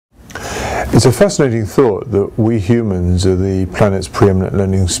It's a fascinating thought that we humans are the planet's preeminent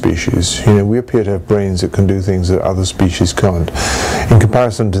learning species. You know, we appear to have brains that can do things that other species can't. In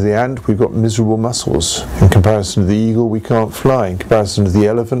comparison to the ant, we've got miserable muscles. In comparison to the eagle, we can't fly. In comparison to the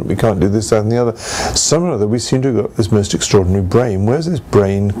elephant, we can't do this, that, and the other. Somehow or other, we seem to have got this most extraordinary brain. Where's this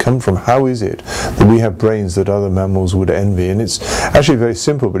brain come from? How is it that we have brains that other mammals would envy? And it's actually very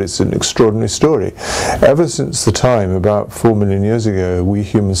simple, but it's an extraordinary story. Ever since the time, about 4 million years ago, we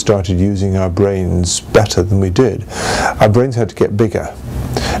humans started using our brains better than we did. Our brains had to get bigger.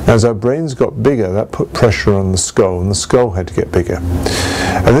 Now, as our brains got bigger, that put pressure on the skull, and the skull had to get bigger.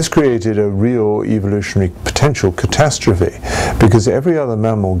 And this created a real evolutionary potential catastrophe, because every other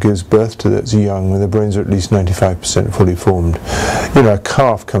mammal gives birth to its young when their brains are at least 95% fully formed. You know, a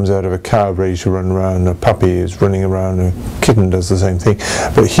calf comes out of a cow ready to run around, a puppy is running around, a kitten does the same thing.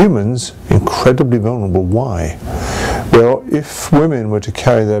 But humans, incredibly vulnerable. Why? Well, if women were to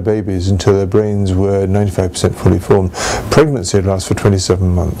carry their babies until their brains were 95% fully formed, pregnancy would last for 27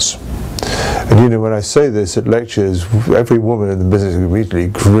 months. And you know, when I say this at lectures, every woman in the business immediately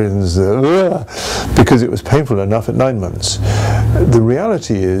grins, because it was painful enough at 9 months. The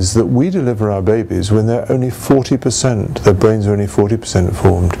reality is that we deliver our babies when they're only 40%, their brains are only 40%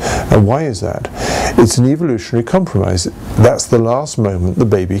 formed. And why is that? It's an evolutionary compromise. That's the last moment the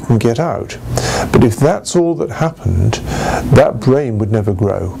baby can get out. But if that's all that happened, that brain would never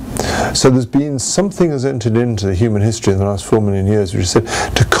grow. So there's been something has entered into the human history in the last 4 million years which said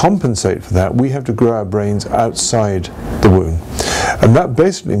to compensate for that, we have to grow our brains outside the womb. And that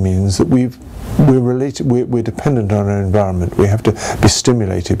basically means that we're dependent on our environment. We have to be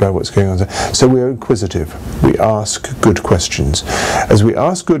stimulated by what's going on. So we're inquisitive. We ask good questions. As we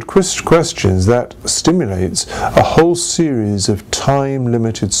ask good questions, that stimulates a whole series of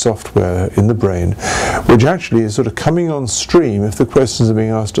time-limited software in the brain, which actually is sort of coming on stream if the questions are being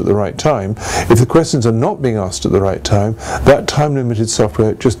asked at the right time. If the questions are not being asked at the right time, that time-limited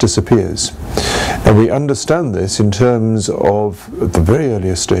software just disappears. And we understand this in terms of the very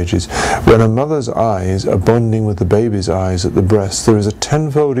earliest stages. When a mother's eyes are bonding with the baby's eyes at the breast, there is a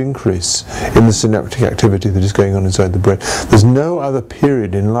 10-fold increase in the synaptic activity that is going on inside the brain. There's no other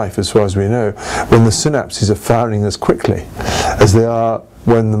period in life, as far as we know, when the synapses are firing as quickly as they are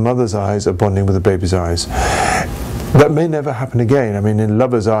when the mother's eyes are bonding with the baby's eyes. That may never happen again. I mean, in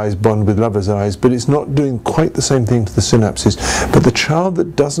lover's eyes bond with lover's eyes, but it's not doing quite the same thing to the synapses. But the child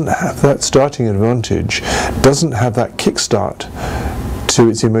that doesn't have that starting advantage doesn't have that kickstart to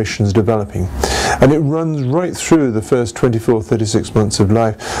its emotions developing. And it runs right through the first 24, 36 months of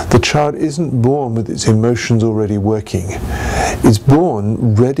life. The child isn't born with its emotions already working. It's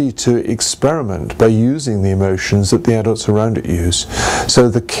born ready to experiment by using the emotions that the adults around it use. So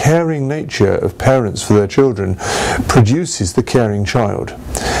the caring nature of parents for their children produces the caring child.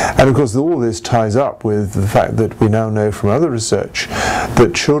 And of course all this ties up with the fact that we now know from other research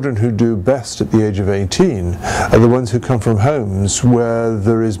that children who do best at the age of 18 are the ones who come from homes where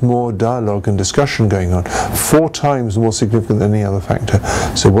there is more dialogue and discussion going on, 4 times more significant than any other factor.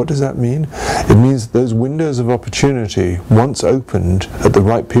 So what does that mean? It means that those windows of opportunity, once opened at the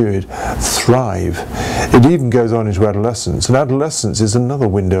right period, thrive. It even goes on into adolescence, and adolescence is another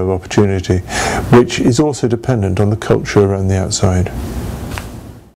window of opportunity which is also dependent on the culture around the outside.